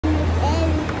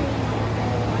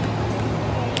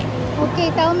Okay,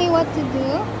 tell me what to do.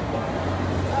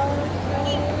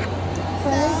 So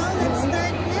let's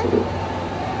start now.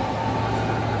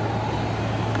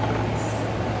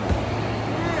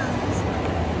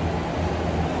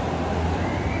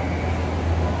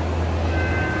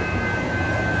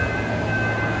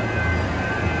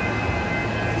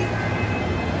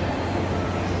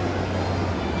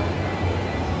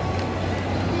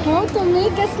 How to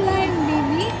make a slime,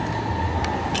 baby?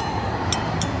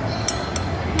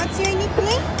 What's your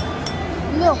nickname?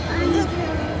 Look. Look.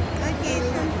 Okay,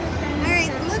 look.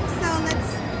 Alright, look. So let's,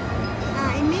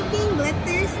 in making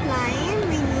glitter slime,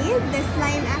 we need the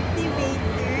slime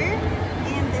activator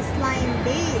and the slime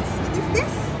base. What is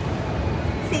this?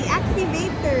 Say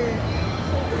activator.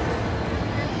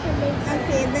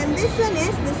 Okay, then this one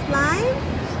is the slime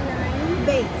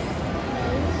base.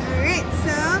 Alright,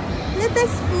 so let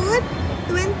us put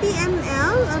 20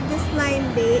 ml of the slime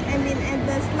base, and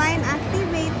the slime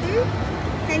activator.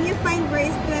 Can you find where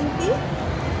is 20?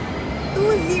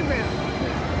 20.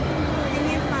 Can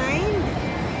you find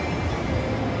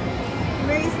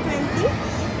where is 20?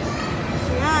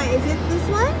 Yeah, is it this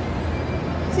one?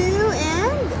 2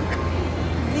 and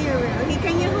 0. Okay,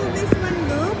 can you hold this one,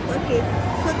 look? Okay,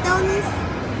 so tell me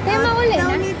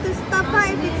to stop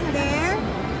if it's there.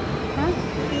 Huh?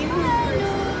 Okay, hold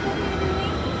first.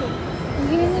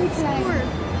 Green slime.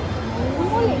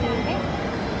 Umuli natin.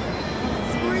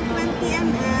 Score 20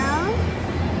 ml.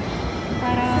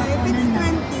 Para So if it's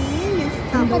 20, you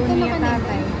stop.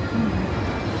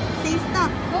 Say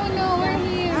stop. Oh no, we're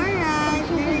here. Alright,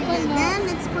 very good. Then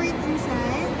let's pour it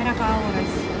inside.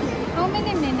 How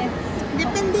many minutes?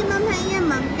 Depende ma'am haya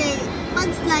ma'am. Kay pag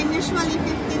slime, usually 15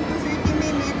 to 30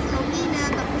 minutes. Okay na,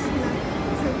 tapos na.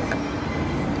 So that.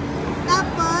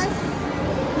 Tapos,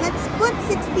 let's put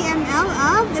 60 ml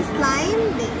of the slime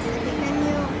base. Okay, can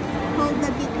you hold the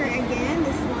beaker again?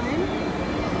 This one.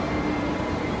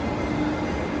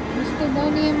 Gusto daw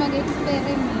niya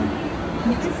mag-experiment.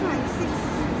 This one, 60.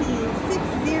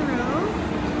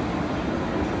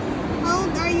 How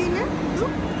old are you now?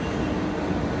 Look.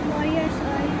 4 years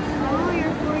old. Oh,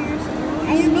 you're 4 years old.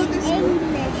 I You go make to school?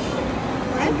 English.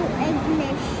 I What? do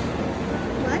English.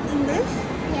 What? English?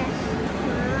 Yes.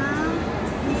 Wow.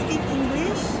 You speak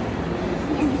English?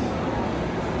 Yes.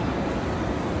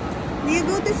 Do you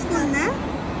go to school na?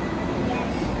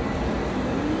 Yes.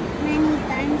 Many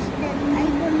times that I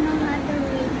don't know how to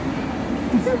read.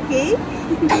 It's okay.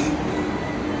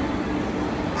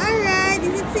 Alright,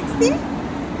 is it 60?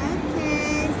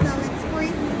 Okay, so let's pour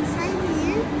it inside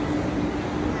here.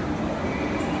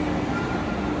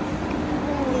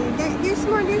 Okay,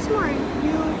 there's more.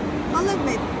 All of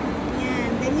it. Yeah,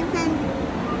 then you can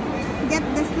get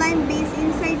the slime base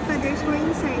inside pa. There's more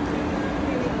inside.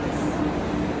 Okay, like this.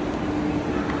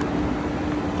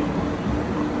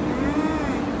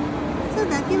 So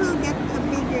that you will get a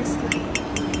bigger slime.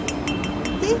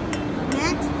 Okay,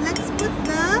 next, let's put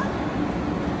the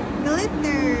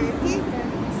glitter. Okay,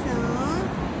 so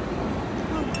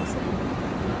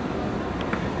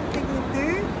the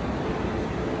glitter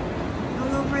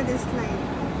all over the slime.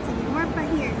 Sige, more pa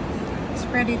here.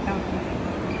 Spread it out.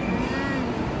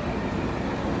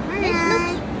 This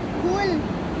Alright. looks cool.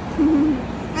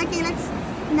 Okay, let's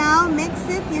now mix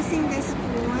it using the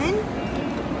spoon.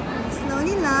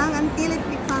 Slowly lang until it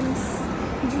becomes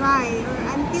dry or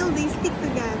until they stick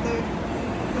together.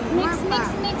 Okay, Mix, more pa.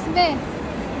 mix, be.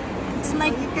 It's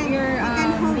like You can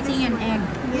hold this beating an one. egg.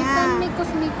 Yeah. Mikos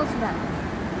ba?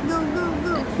 Go.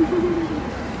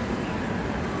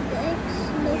 It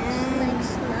looks like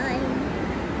slime.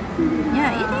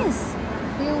 Yeah, it is.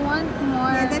 Do you want more?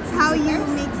 Yeah, that's how you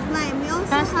glitters? make slime. We also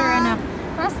Faster, have anak.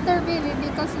 Faster, baby,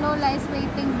 because Lola is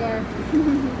waiting there.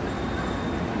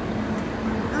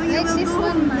 Oh, you Like will this go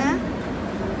one, home man. na?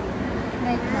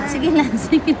 Like that. Sige lang.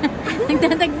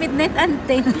 Nagtatag-midnight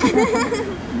ante.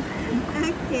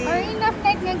 Okay. Or enough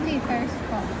like nga glitters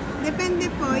po. Depende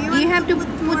po. You have to put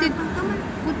put more it- pa? Come on.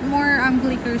 Put more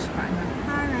glitters pa.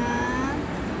 Para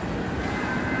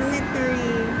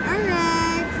glittery.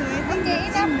 Alright. So I think Okay,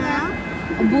 that's enough enough.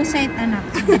 Ubusay anak.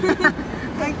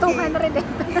 Okay. 200 eh.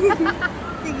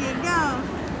 Sige, go.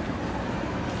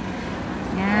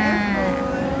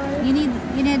 Yeah. You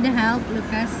need the help,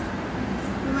 Lucas.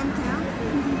 You want help?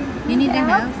 You need the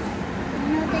help.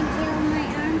 No, thank you. My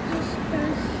arm is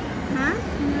still Huh?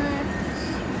 not.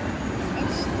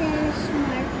 It's still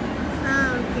smart.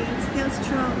 Ah, okay. It's still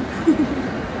strong.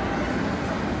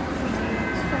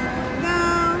 So Go.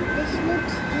 this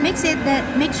looks. Make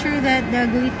sure that the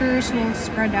glitters will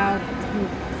spread out.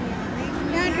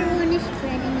 The other one is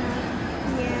spreading out.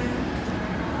 Yeah.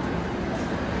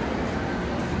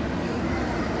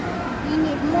 I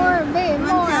need More, babe,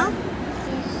 Want more. help?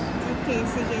 Okay,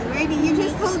 sige. Ready? You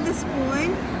just hold the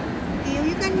spoon. Okay,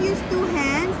 you can use 2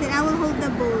 hands, then I will hold the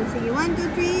bowl. Sige, 1,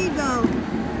 2, 3, go.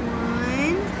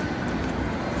 1,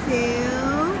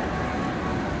 2,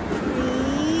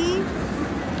 3,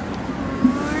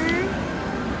 4,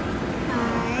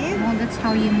 5, Oh, that's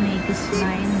how you make a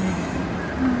slime.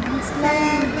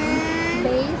 7,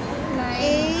 Base, slime.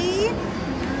 8,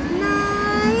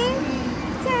 9,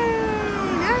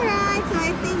 10. Alright, so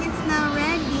I think it's now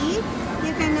ready.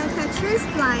 You can now touch your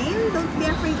slime. Don't be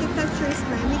afraid to touch your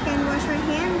slime. You can wash your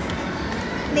hands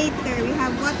later. We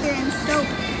have water and soap.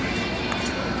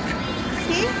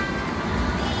 Okay?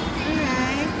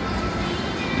 Alright.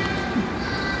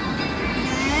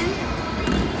 Then,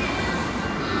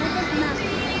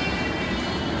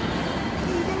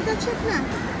 you can touch it na.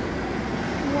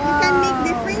 Wow. You can make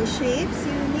different shapes.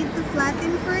 You need to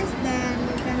flatten first, then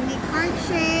you can make heart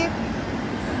shape,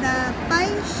 the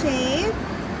pie shape,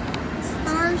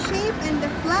 star shape, and the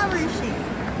flower shape.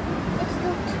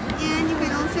 And you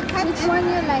can also cut Which it. one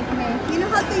you like, me? You know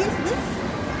how to use this?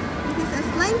 This is a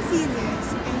slime scissors.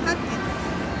 You can cut it.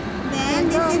 Then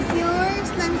this is your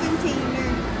slime container.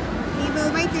 You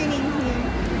will write your name here.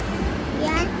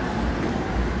 Yeah.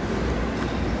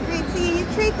 Right, so you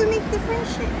try to make different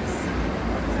shapes.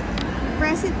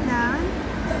 Press it down.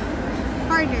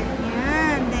 Harder.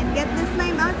 Yeah. Then get the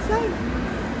slime outside.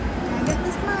 Yeah, get the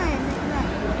slime like that.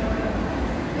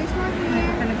 There's more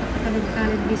here.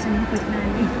 Kalog-kalog bisa ng quick na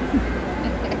ni.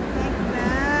 Like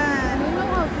that. You know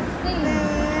how to sing.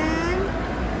 Then,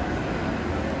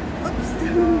 oops,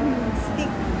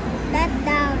 stick. That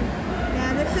down.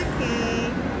 Yeah, that's okay.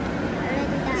 Like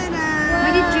that. Ta-da!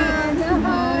 What did you? Wow.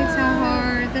 Oh, it's a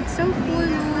heart. That's so cool.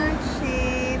 Made a heart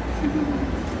shape.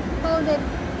 Hold it.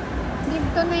 Give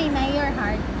to Naina your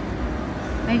heart.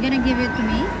 Are you gonna give it to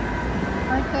me?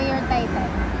 Or to your titan.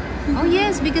 Oh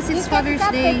yes, because it's You can Father's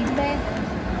cut Day. it, be.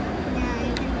 Yeah,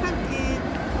 you can cut it.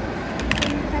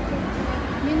 And cut it.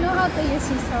 You know how to use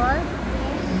scissor?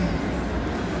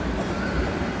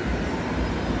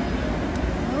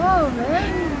 Oh,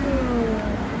 very good.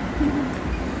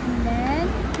 And then,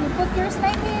 you put your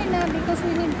slime here na because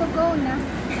we need to go na.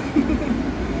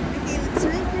 Okay, let's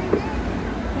write your name.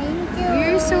 Thank you.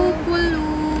 You're so cool,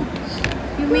 Luke.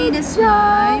 You made a Good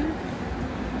job. slime.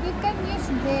 You can use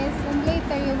this and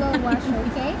later you will wash,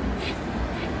 okay?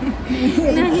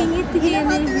 Nahingit You know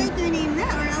how to yan. write your name na,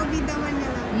 or I'll be the one na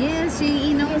lang? Yes, she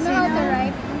You knows know how to it.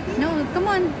 write? No, come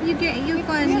on. You can. You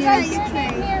Write try. your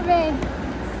name here, babe.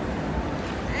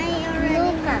 I already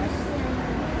Lukas.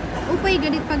 Upay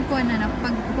ganit pag kuha na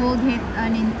pag hold hit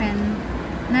anin pen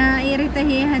na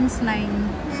iritahihan slime.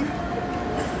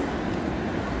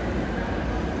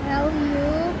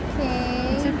 L-U-K.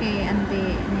 It's okay,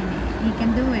 Auntie Nene. He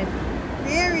can do it.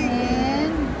 Very good.